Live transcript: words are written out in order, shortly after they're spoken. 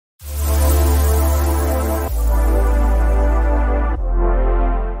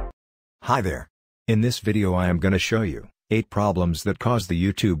Hi there. In this video I am gonna show you 8 problems that cause the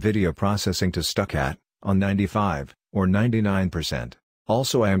YouTube video processing to stuck on 95 or 99%.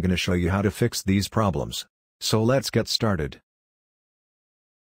 Also I am gonna show you how to fix these problems. So let's get started.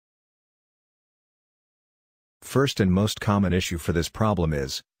 First and most common issue for this problem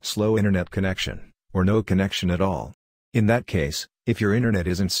is slow internet connection, or no connection at all. In that case, if your internet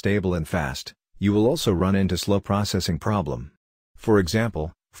isn't stable and fast, you will also run into slow processing problem. For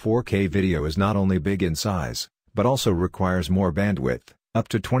example, 4K video is not only big in size, but also requires more bandwidth, up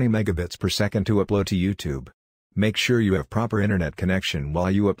to 20 megabits per second to upload to YouTube. Make sure you have proper internet connection while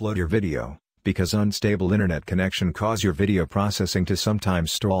you upload your video, because unstable internet connection cause your video processing to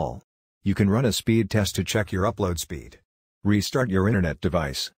sometimes stall. You can run a speed test to check your upload speed. Restart your internet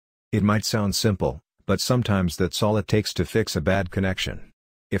device. It might sound simple, but sometimes that's all it takes to fix a bad connection.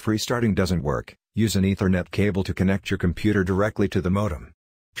 If restarting doesn't work, use an Ethernet cable to connect your computer directly to the modem.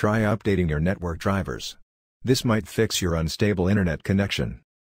 Try updating your network drivers. This might fix your unstable internet connection.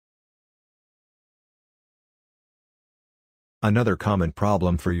 Another common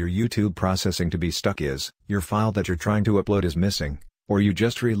problem for your YouTube processing to be stuck is, your file that you're trying to upload is missing, or you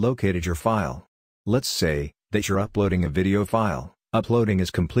just relocated your file. Let's say that you're uploading a video file, uploading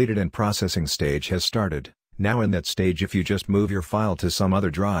is completed and processing stage has started. Now in that stage, if you just move your file to some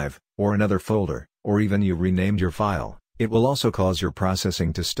other drive, or another folder, or even you renamed your file, it will also cause your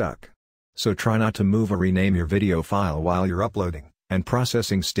processing to stuck. So try not to move or rename your video file while you're uploading, and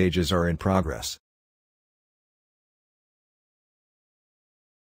processing stages are in progress.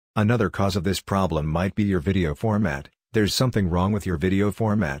 Another cause of this problem might be your video format. There's something wrong with your video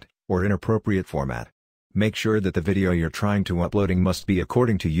format, or inappropriate format. Make sure that the video you're trying to uploading must be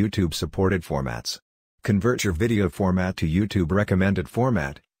according to YouTube supported formats. Convert your video format to YouTube recommended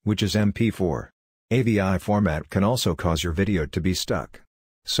format, which is MP4. AVI format can also cause your video to be stuck.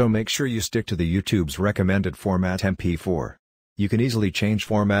 So make sure you stick to the YouTube's recommended format MP4. You can easily change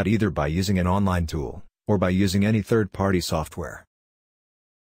format either by using an online tool, or by using any third-party software.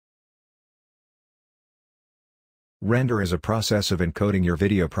 Render is a process of encoding your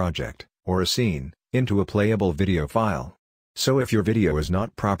video project, or a scene, into a playable video file. So if your video is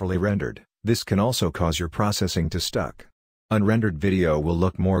not properly rendered, this can also cause your processing to stuck. Unrendered video will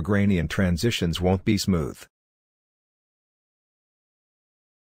look more grainy and transitions won't be smooth.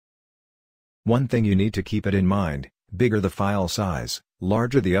 One thing you need to keep it in mind, bigger the file size,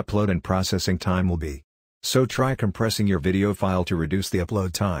 larger the upload and processing time will be. So try compressing your video file to reduce the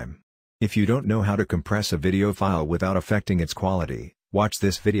upload time. If you don't know how to compress a video file without affecting its quality, watch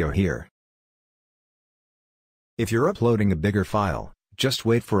this video here. If you're uploading a bigger file, just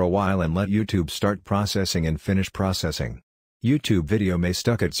wait for a while and let YouTube start processing and finish processing. YouTube video may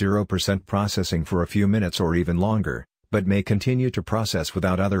stuck at 0% processing for a few minutes or even longer, but may continue to process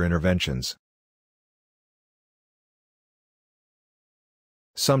without other interventions.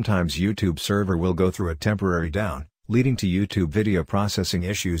 Sometimes YouTube server will go through a temporary down, leading to YouTube video processing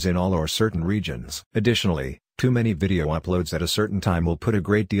issues in all or certain regions. Additionally, too many video uploads at a certain time will put a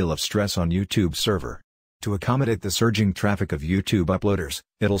great deal of stress on YouTube server. To accommodate the surging traffic of YouTube uploaders,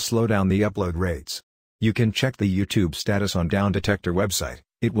 it'll slow down the upload rates. You can check the YouTube status on Down Detector website,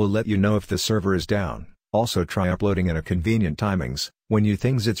 it will let you know if the server is down. Also try uploading at a convenient timings, when you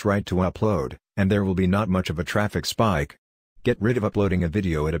think it's right to upload, and there will be not much of a traffic spike. Get rid of uploading a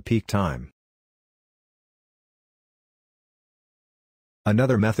video at a peak time.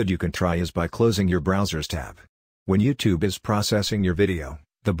 Another method you can try is by closing your browser's tab. When YouTube is processing your video,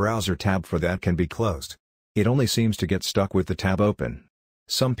 the browser tab for that can be closed. It only seems to get stuck with the tab open.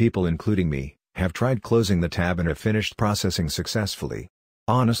 Some people, including me, have tried closing the tab and have finished processing successfully.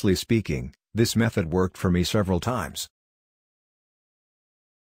 Honestly speaking, this method worked for me several times.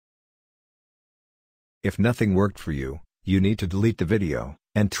 If nothing worked for you, you need to delete the video,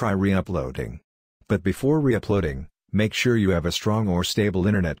 and try re-uploading. But before re-uploading, make sure you have a strong or stable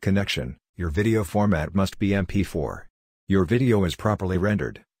internet connection. Your video format must be MP4. Your video is properly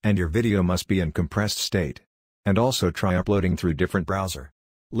rendered, and your video must be in compressed state. And also try uploading through different browser.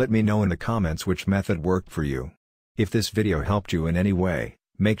 Let me know in the comments which method worked for you. If this video helped you in any way,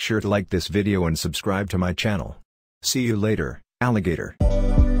 make sure to like this video and subscribe to my channel. See you later, alligator.